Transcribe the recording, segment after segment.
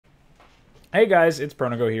Hey guys, it's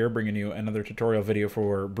Pronago here, bringing you another tutorial video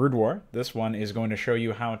for Brood War. This one is going to show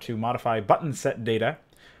you how to modify button set data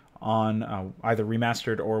on either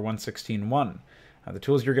Remastered or 1.16.1. The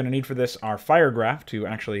tools you're going to need for this are Firegraft to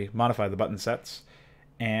actually modify the button sets,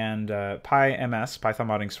 and PyMS, Python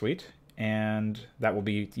Modding Suite, and that will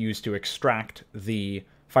be used to extract the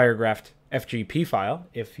Firegraft FGP file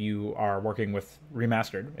if you are working with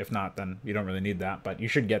Remastered. If not, then you don't really need that, but you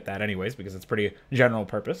should get that anyways because it's pretty general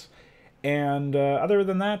purpose. And other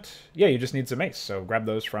than that, yeah, you just need some mace. So grab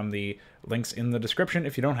those from the links in the description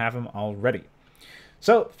if you don't have them already.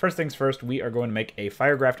 So first things first, we are going to make a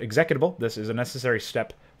Firegraft executable. This is a necessary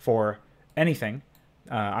step for anything,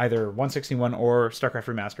 either 1.16.1 or StarCraft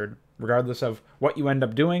Remastered. Regardless of what you end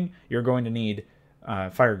up doing, you're going to need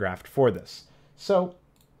Firegraft for this. So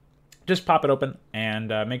just pop it open and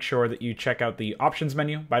make sure that you check out the options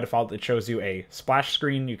menu. By default, it shows you a splash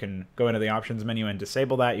screen. You can go into the options menu and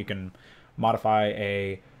disable that. You can modify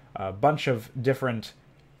a bunch of different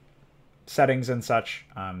settings and such.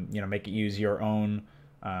 Make it use your own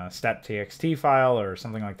stat.txt file or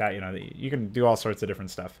something like that. You can do all sorts of different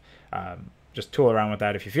stuff. Just tool around with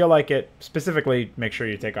that if you feel like it. Specifically, make sure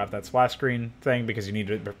you take off that splash screen thing because you need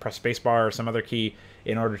to press spacebar or some other key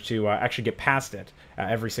in order to actually get past it.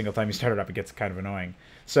 Every single time you start it up, it gets kind of annoying.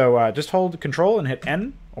 So just hold Control and hit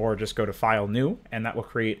N, or just go to File New, and that will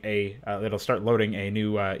create it'll start loading a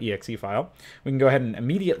new exe file. We can go ahead and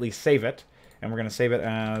immediately save it, and we're going to save it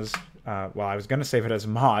as, well, I was going to save it as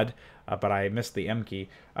mod, but I missed the M key.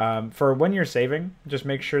 For when you're saving, just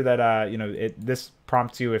make sure that this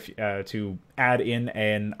prompts you to add in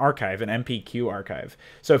an archive, an MPQ archive.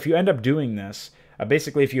 So if you end up doing this,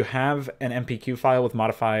 basically if you have an MPQ file with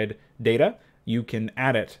modified data, you can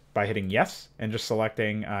add it by hitting yes and just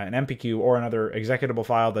selecting an MPQ or another executable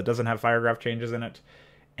file that doesn't have Firegraft changes in it,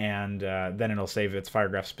 and then it'll save its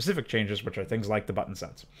Firegraft specific changes, which are things like the button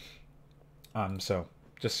sets. So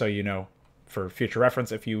just so you know, for future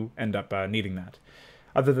reference if you end up needing that.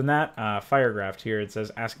 Other than that, Firegraft here, it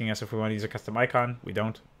says asking us if we want to use a custom icon. We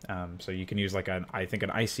don't. So you can use like I think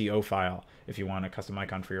an ICO file if you want a custom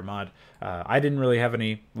icon for your mod. I didn't really have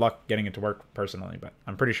any luck getting it to work personally, but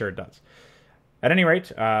I'm pretty sure it does. At any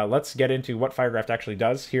rate, let's get into what Firegraft actually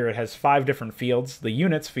does. Here it has 5 different fields. The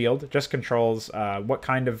units field just controls what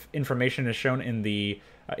kind of information is shown in the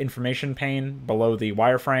information pane below the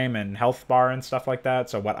wireframe and health bar and stuff like that.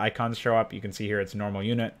 So what icons show up, you can see here it's a normal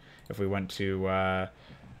unit. If we went to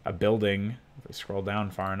a building, if we scroll down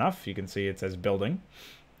far enough, you can see it says building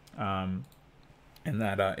in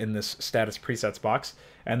this status presets box.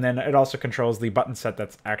 And then it also controls the button set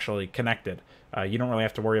that's actually connected. You don't really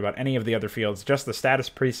have to worry about any of the other fields, just the status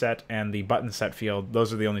preset and the button set field.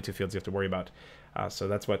 Those are the only 2 fields you have to worry about. So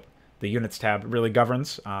that's what the Units tab really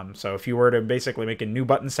governs. So if you were to basically make a new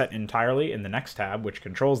button set entirely in the next tab, which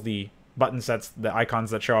controls the button sets, the icons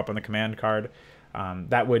that show up on the command card,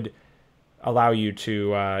 that would allow you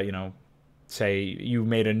to, say you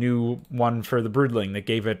made a new one for the Broodling that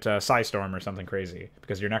gave it Psystorm or something crazy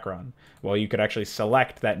because you're Necron. Well, you could actually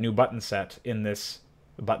select that new button set in this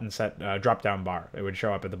button set drop-down bar. It would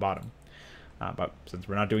show up at the bottom. But since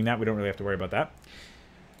we're not doing that, we don't really have to worry about that.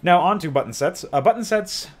 Now on to button sets. Button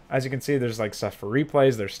sets, as you can see, there's like stuff for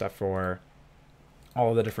replays, there's stuff for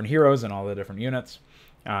all the different heroes and all the different units.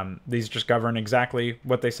 These just govern exactly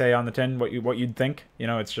what they say on the tin, what you'd think.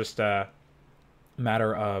 It's just a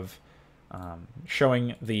matter of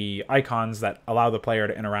showing the icons that allow the player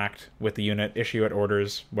to interact with the unit, issue it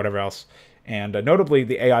orders, whatever else. And notably,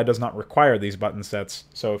 the AI does not require these button sets.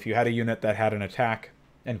 So if you had a unit that had an attack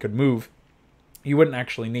and could move, you wouldn't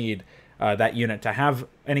actually need that unit to have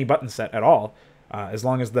any button set at all. As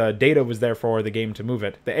long as the data was there for the game to move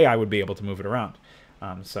it, the AI would be able to move it around.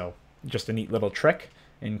 So just a neat little trick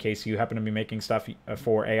in case you happen to be making stuff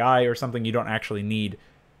for AI or something. You don't actually need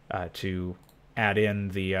to add in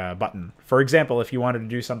the button. For example, if you wanted to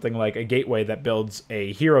do something like a gateway that builds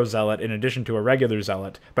a hero zealot in addition to a regular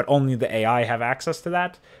zealot, but only the AI have access to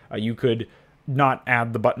that, you could not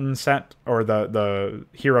add the button set or the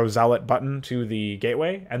hero zealot button to the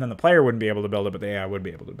gateway, and then the player wouldn't be able to build it, but the AI would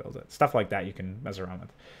be able to build it. Stuff like that you can mess around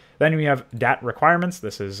with. Then we have Dat Requirements.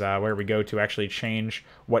 This is where we go to actually change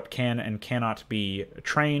what can and cannot be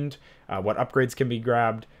trained, what upgrades can be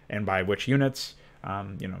grabbed, and by which units,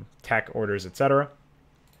 tech orders, etc.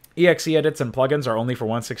 exe edits and plugins are only for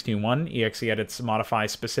 1.16.1. Exe edits modify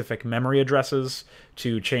specific memory addresses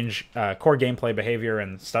to change core gameplay behavior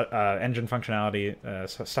and engine functionality,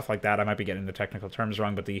 stuff like that. I might be getting the technical terms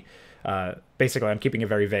wrong, but basically I'm keeping it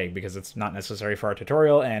very vague because it's not necessary for our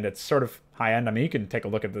tutorial, and it's sort of high-end. I mean, you can take a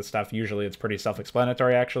look at this stuff. Usually it's pretty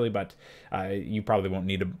self-explanatory, actually, but you probably won't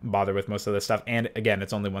need to bother with most of this stuff. And again,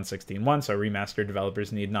 it's only 1.16.1, so remastered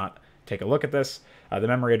developers need not take a look at this. The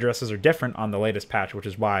memory addresses are different on the latest patch, which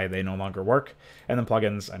is why they no longer work. And then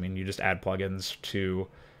plugins, I mean, you just add plugins to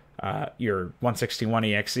your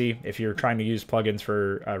 1.16.1 exe. If you're trying to use plugins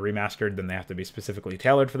for remastered, then they have to be specifically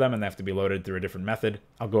tailored for them, and they have to be loaded through a different method.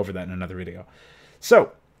 I'll go over that in another video.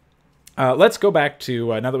 So let's go back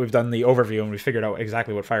to, now that we've done the overview and we figured out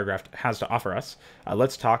exactly what Firegraft has to offer us,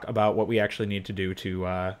 let's talk about what we actually need to do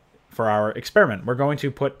to for our experiment. We're going to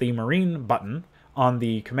put the Marine button on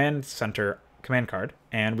the command center command card,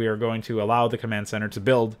 and we are going to allow the command center to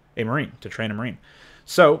build a Marine, to train a Marine.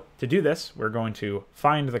 So to do this, we're going to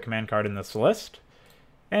find the command card in this list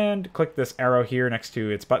and click this arrow here next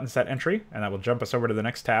to its button set entry, and that will jump us over to the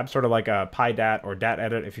next tab, sort of like a PyDat or Dat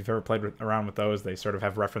Edit. If you've ever played around with those, they sort of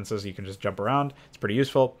have references. You can just jump around. It's pretty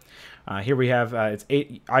useful. Here we have it's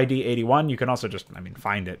ID 81. You can also just, I mean,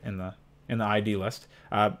 find it in the ID list.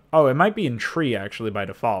 Oh, it might be in tree actually by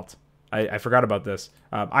default. I forgot about this.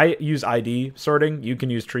 I use ID sorting. You can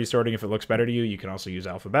use tree sorting if it looks better to you. You can also use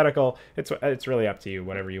alphabetical. It's really up to you,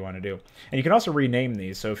 whatever you want to do. And you can also rename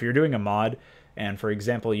these. So if you're doing a mod, and for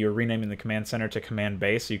example, you're renaming the command center to command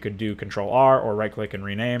base, you could do Control-R or right-click and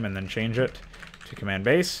rename and then change it to command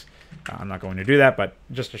base. I'm not going to do that, but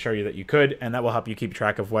just to show you that you could, and that will help you keep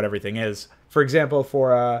track of what everything is. For example,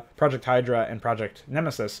 for Project Hydra and Project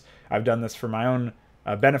Nemesis, I've done this for my own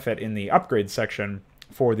benefit in the upgrades section.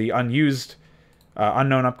 For the unused,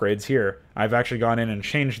 unknown upgrades here, I've actually gone in and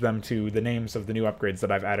changed them to the names of the new upgrades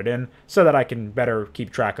that I've added in, so that I can better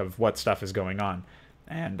keep track of what stuff is going on,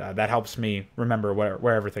 and that helps me remember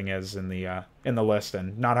where everything is in the list,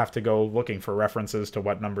 and not have to go looking for references to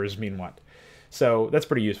what numbers mean what. So that's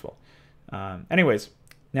pretty useful. Anyways,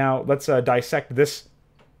 now let's dissect this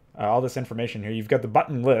all this information here. You've got the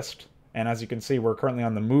button list, and as you can see, we're currently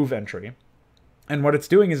on the move entry. And what it's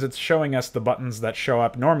doing is it's showing us the buttons that show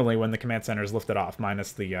up normally when the command center is lifted off,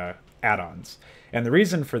 minus the add-ons. And the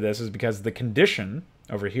reason for this is because the condition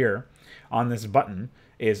over here on this button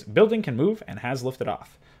is building can move and has lifted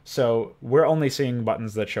off. So we're only seeing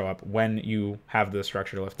buttons that show up when you have the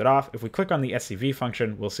structure lifted off. If we click on the SCV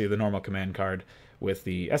function, we'll see the normal command card with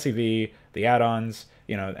the SCV, the add-ons,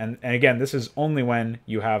 you know, and again, this is only when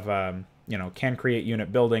you have, you know, can create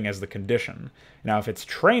unit building as the condition. Now, if it's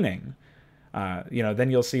training, you know,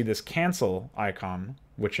 then you'll see this cancel icon,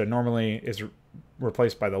 which normally is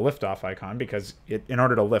replaced by the liftoff icon, because in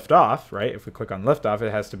order to lift off, right, if we click on liftoff,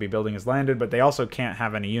 it has to be building is landed, but they also can't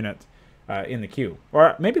have any unit in the queue.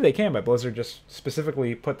 Or maybe they can, but Blizzard just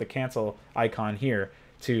specifically put the cancel icon here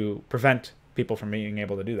to prevent people from being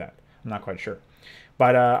able to do that. I'm not quite sure.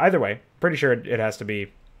 But either way, pretty sure it has to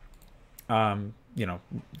be you know,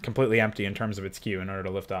 completely empty in terms of its queue in order to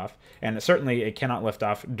lift off. And certainly it cannot lift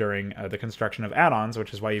off during the construction of add-ons,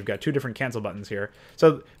 which is why you've got two different cancel buttons here.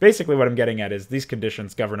 So basically what I'm getting at is these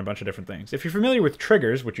conditions govern a bunch of different things. If you're familiar with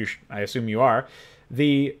triggers, which I assume you are,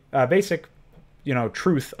 the basic, you know,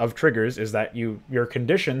 truth of triggers is that your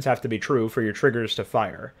conditions have to be true for your triggers to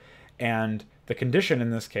fire. And the condition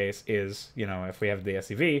in this case is, you know, if we have the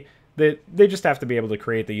SCV, they just have to be able to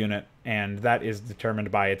create the unit, and that is determined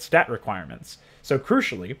by its Dat requirements. So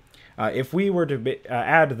crucially, if we were to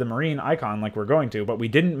add the Marine icon like we're going to, but we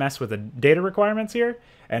didn't mess with the data requirements here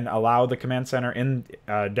and allow the command center in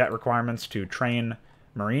Dat requirements to train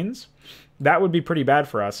Marines, that would be pretty bad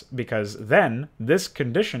for us, because then this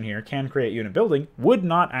condition here, can create unit building, would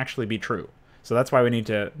not actually be true. So that's why we need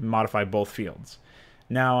to modify both fields.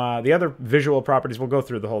 Now, the other visual properties, we'll go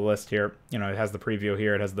through the whole list here. You know, it has the preview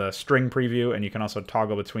here. It has the string preview, and you can also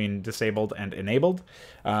toggle between disabled and enabled.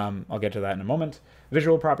 I'll get to that in a moment.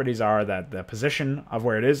 Visual properties are that the position of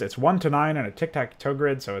where it is, it's 1 to 9 in a tic-tac-toe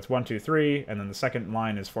grid, so it's 1, 2, 3, and then the second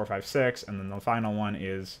line is 4, 5, 6, and then the final one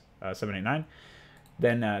is 7, 8, 9.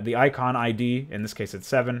 Then the icon ID, in this case it's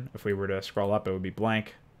 7. If we were to scroll up, it would be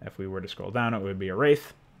blank. If we were to scroll down, it would be a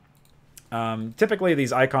wraith. Typically,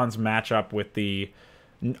 these icons match up with the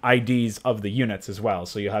IDs of the units as well.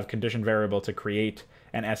 So you have condition variable to create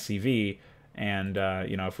an SCV, and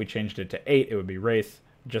you know, if we changed it to 8, it would be Wraith,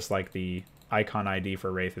 just like the icon ID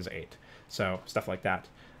for Wraith is 8. So stuff like that.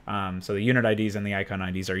 So the unit IDs and the icon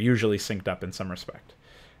IDs are usually synced up in some respect.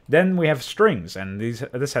 Then we have strings, and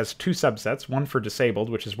this has two subsets. One for disabled,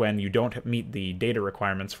 which is when you don't meet the data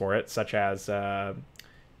requirements for it, such as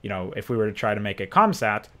you know, if we were to try to make a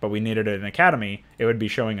ComSat, but we needed an Academy, it would be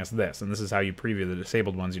showing us this. And this is how you preview the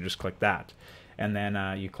disabled ones. You just click that. And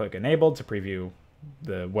then you click Enabled to preview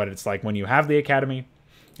what it's like when you have the Academy,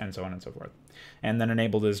 and so on and so forth. And then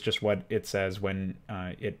Enabled is just what it says when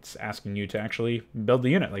it's asking you to actually build the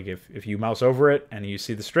unit. Like if you mouse over it and you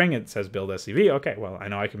see the string, it says build SCV. Okay, well, I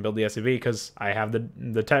know I can build the SCV because I have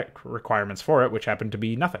the tech requirements for it, which happen to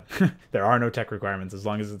be nothing. There are no tech requirements as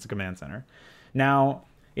long as it's a command center. Now,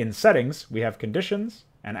 in settings, we have conditions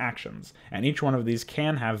and actions, and each one of these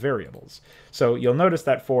can have variables. So you'll notice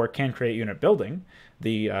that for can create unit building,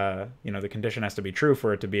 the condition has to be true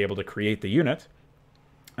for it to be able to create the unit.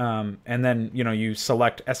 And then, you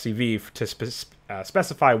select SCV to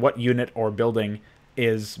specify what unit or building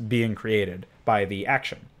is being created by the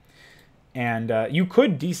action. And you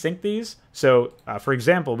could desync these. So, for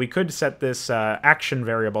example, we could set this action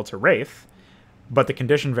variable to Wraith, but the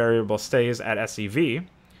condition variable stays at SCV.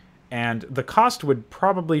 And the cost would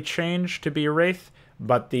probably change to be a Wraith,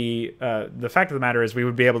 but the fact of the matter is we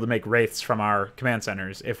would be able to make Wraiths from our command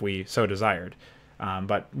centers if we so desired.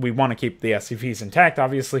 But we want to keep the SCVs intact,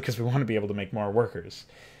 obviously, because we want to be able to make more workers.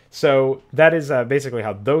 So that is basically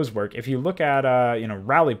how those work. If you look at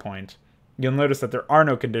rally point, you'll notice that there are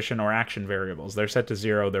no condition or action variables. They're set to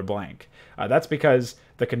 0, they're blank. That's because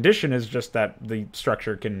the condition is just that the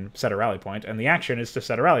structure can set a rally point, and the action is to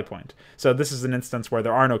set a rally point. So this is an instance where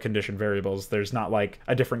there are no condition variables. There's not like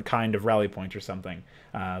a different kind of rally point or something,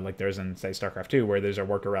 like there's in, say, StarCraft 2, where there's a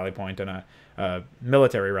worker rally point and a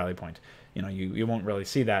military rally point. You won't really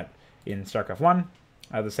see that in StarCraft 1.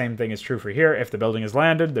 The same thing is true for here. If the building is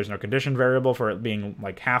landed, there's no condition variable for it being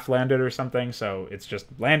like half landed or something, so it's just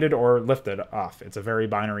landed or lifted off. It's a very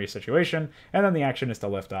binary situation, and then the action is to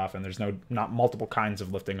lift off, and there's not multiple kinds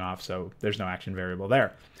of lifting off, so there's no action variable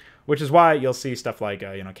there. Which is why you'll see stuff like,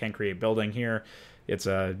 can create building here. It's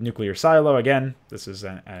a nuclear silo. Again, this is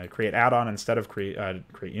a create add-on instead of create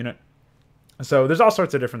unit. So there's all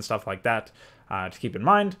sorts of different stuff like that to keep in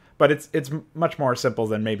mind, but it's much more simple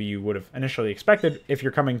than maybe you would have initially expected if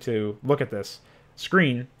you're coming to look at this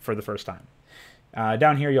screen for the first time.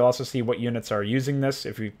 Down here, you'll also see what units are using this.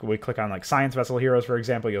 If we click on like Science Vessel Heroes, for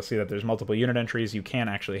example, you'll see that there's multiple unit entries. You can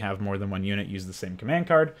actually have more than one unit use the same command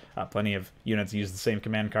card. Plenty of units use the same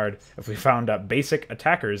command card. If we found basic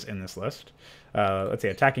attackers in this list, let's say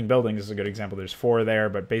attacking buildings is a good example. There's 4 there,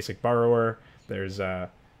 but basic borrower, there's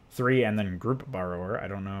 3, and then group borrower. I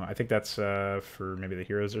don't know. I think that's for maybe the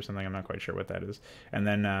heroes or something. I'm not quite sure what that is. And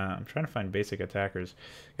then I'm trying to find basic attackers.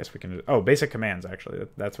 I guess we can... Oh, basic commands, actually.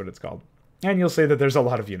 That's what it's called. And you'll see that there's a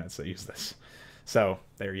lot of units that use this. So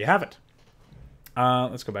there you have it.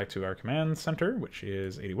 Let's go back to our command center, which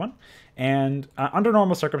is 81. And under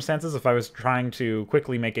normal circumstances, if I was trying to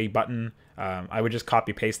quickly make a button, I would just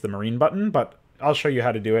copy-paste the Marine button, but I'll show you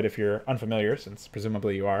how to do it if you're unfamiliar, since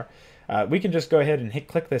presumably you are. We can just go ahead and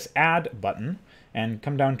click this Add button and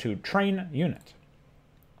come down to Train Unit.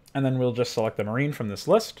 And then we'll just select the Marine from this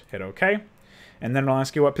list, hit OK, and then it'll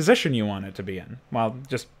ask you what position you want it to be in. Well,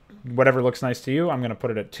 just whatever looks nice to you. I'm going to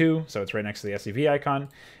put it at 2, so it's right next to the SCV icon,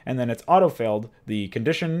 and then it's auto-filled the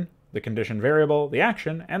condition variable, the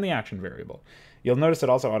action, and the action variable. You'll notice it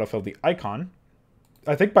also auto-filled the icon.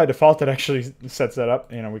 I think by default it actually sets that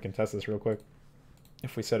up. We can test this real quick.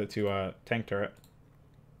 If we set it to tank turret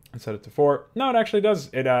and set it to 4, no, it actually does.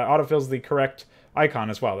 It autofills the correct icon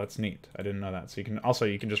as well. That's neat. I didn't know that. So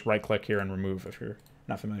you can just right click here and remove if you're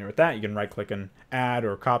not familiar with that. You can right click and add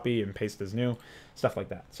or copy and paste as new, stuff like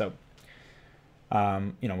that. So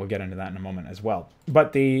we'll get into that in a moment as well.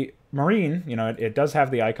 But the Marine, it does have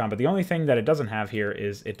the icon, but the only thing that it doesn't have here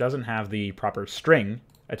is it doesn't have the proper string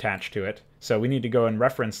attached to it. So we need to go and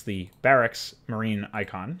reference the barracks Marine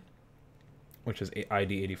icon, which is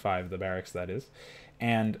ID 85, the barracks that is,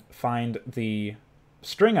 and find the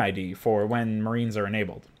string ID for when Marines are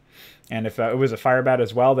enabled. And if it was a Firebat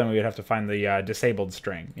as well, then we would have to find the disabled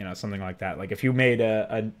string, something like that. Like if you made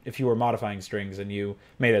if you were modifying strings and you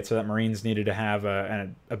made it so that Marines needed to have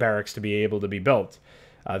a barracks to be able to be built,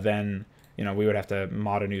 then we would have to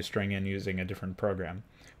mod a new string in using a different program.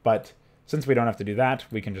 But since we don't have to do that,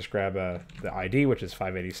 we can just grab the ID, which is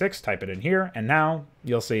 586, type it in here, and now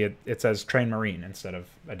you'll see it says Train Marine instead of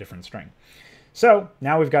a different string. So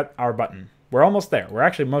now we've got our button. We're almost there. We're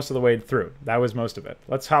actually most of the way through. That was most of it.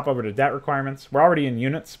 Let's hop over to Dat Requirements. We're already in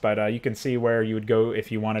units, but you can see where you would go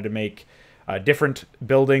if you wanted to make different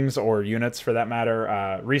buildings or units, for that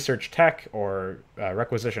matter, research tech or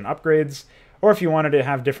requisition upgrades, or if you wanted to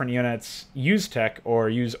have different units use tech or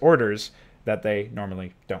use orders that they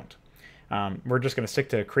normally don't. We're just going to stick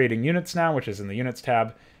to creating units now, which is in the Units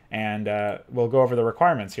tab, And we'll go over the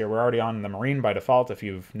requirements here. We're already on the Marine by default. If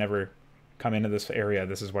you've never come into this area,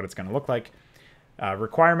 this is what it's going to look like.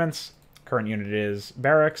 Requirements, current unit is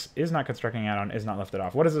barracks, is not constructing add-on, is not lifted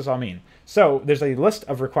off. What does this all mean? So there's a list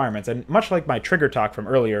of requirements, and much like my trigger talk from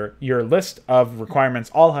earlier, your list of requirements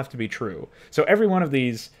all have to be true. So every one of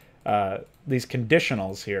these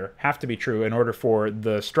conditionals here have to be true in order for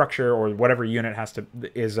the structure or whatever unit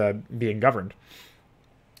is being governed,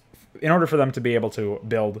 in order for them to be able to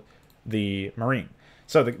build the Marine.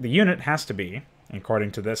 So the unit has to be,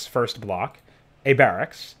 according to this first block, a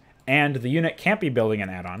barracks, and the unit can't be building an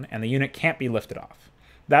add-on, and the unit can't be lifted off.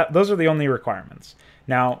 Those are the only requirements.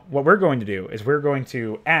 Now, what we're going to do is we're going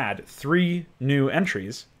to add 3 new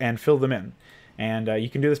entries and fill them in. And you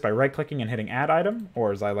can do this by right-clicking and hitting Add Item,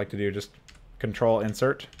 or as I like to do, just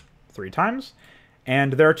Control-Insert 3 times.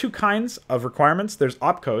 And there are 2 kinds of requirements. There's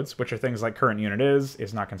opcodes, which are things like current unit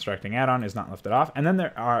is not constructing add-on, is not lifted off. And then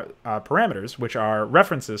there are parameters, which are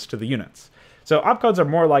references to the units. So opcodes are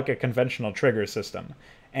more like a conventional trigger system.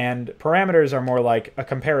 And parameters are more like a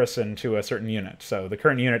comparison to a certain unit. So the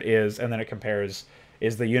current unit is, and then it compares,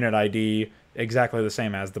 is the unit ID exactly the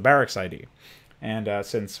same as the barracks ID? And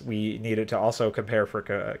since we need it to also compare for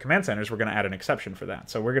command centers, we're going to add an exception for that.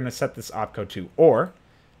 So we're going to set this opcode to OR.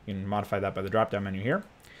 You can modify that by the drop-down menu here.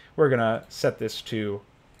 We're going to set this to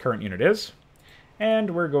current unit is.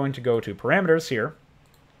 And we're going to go to parameters here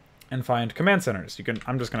and find command centers.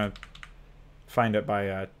 I'm just going to find it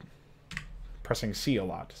by pressing C a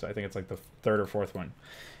lot. So I think it's like the 3rd or 4th one.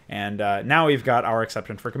 And now we've got our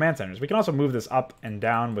exception for command centers. We can also move this up and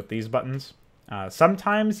down with these buttons.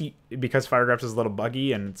 Sometimes, because Firegraft is a little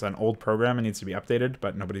buggy and it's an old program and needs to be updated,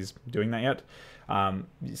 but nobody's doing that yet,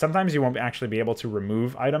 sometimes you won't actually be able to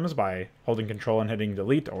remove items by holding Control and hitting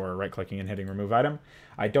Delete, or right-clicking and hitting Remove Item.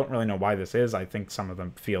 I don't really know why this is. I think some of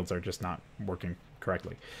the fields are just not working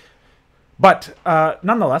correctly. But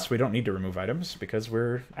nonetheless, we don't need to remove items because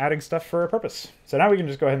we're adding stuff for a purpose. So now we can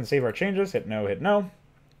just go ahead and save our changes, hit no,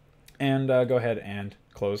 and go ahead and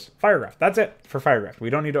close Firegraft. That's it for Firegraft. We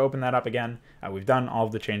don't need to open that up again. We've done all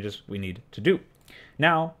of the changes we need to do.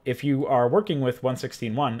 Now, if you are working with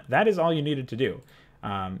 1.16.1, that is all you needed to do.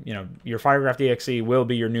 Your Firegraft exe will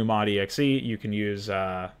be your new mod exe. You can use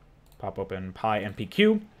pop open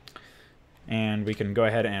PyMPQ, and we can go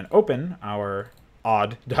ahead and open our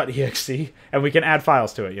odd.exe, and we can add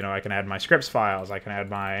files to it. I can add my scripts files, I can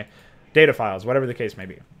add my data files, whatever the case may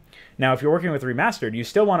be. Now, if you're working with Remastered, you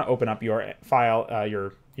still want to open up your file,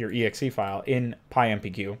 your exe file in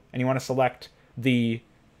PyMPQ, and you want to select the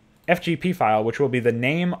FGP file, which will be the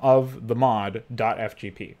name of the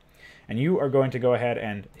mod.fgp. And you are going to go ahead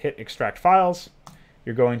and hit Extract Files.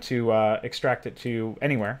 You're going to extract it to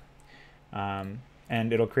anywhere, and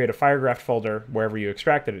it'll create a Firegraft folder wherever you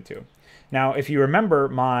extracted it to. Now, if you remember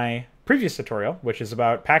my previous tutorial, which is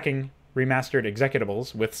about packing remastered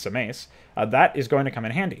executables with some ACE, that is going to come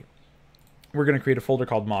in handy. We're going to create a folder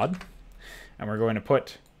called mod, and we're going to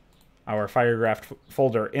put our Firegraft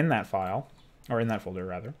folder in that file, or in that folder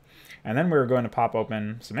rather, and then we're going to pop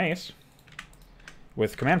open some ACE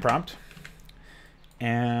with command prompt,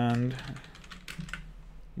 and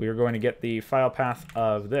we are going to get the file path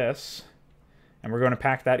of this, and we're going to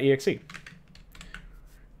pack that exe.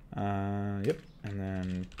 Yep, and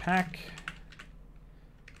then pack.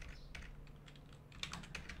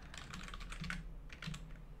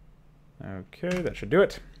 Okay, that should do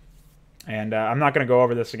it. And I'm not going to go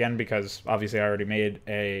over this again because obviously I already made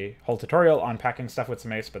a whole tutorial on packing stuff with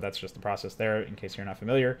some ACE, but that's just the process there in case you're not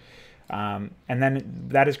familiar. And then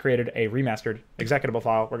that has created a remastered executable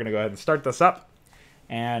file. We're going to go ahead and start this up,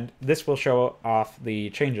 and this will show off the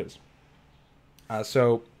changes.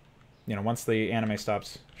 Once the anime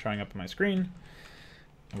stops showing up on my screen,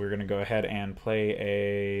 we're going to go ahead and play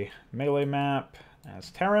a melee map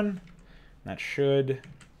as Terran. That should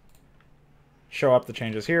show up the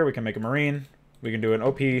changes here. We can make a Marine. We can do an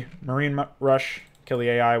OP Marine rush, kill the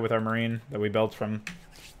AI with our Marine that we built from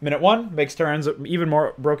minute 1. Makes Terrans even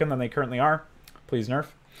more broken than they currently are. Please nerf.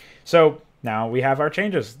 So now we have our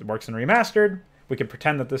changes. It works in Remastered. We can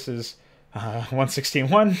pretend that this is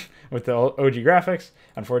 1.16.1 with the OG graphics.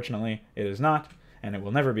 Unfortunately, it is not, and it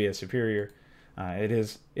will never be as superior. It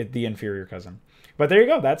is the inferior cousin. But there you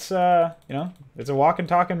go. That's it's a walk and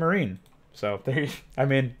talking Marine. So there,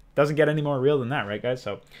 doesn't get any more real than that, right, guys?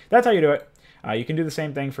 So that's how you do it. You can do the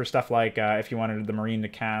same thing for stuff like if you wanted the Marine to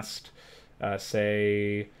cast,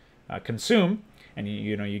 say, Consume. and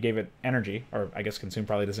you gave it energy, or I guess consume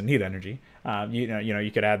probably doesn't need energy.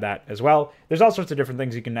 You could add that as well. There's all sorts of different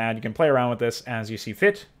things you can add. You can play around with this as you see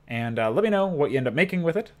fit, and let me know what you end up making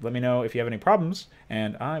with it. Let me know if you have any problems,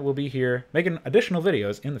 and I will be here making additional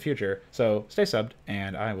videos in the future. So stay subbed,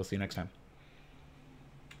 and I will see you next time.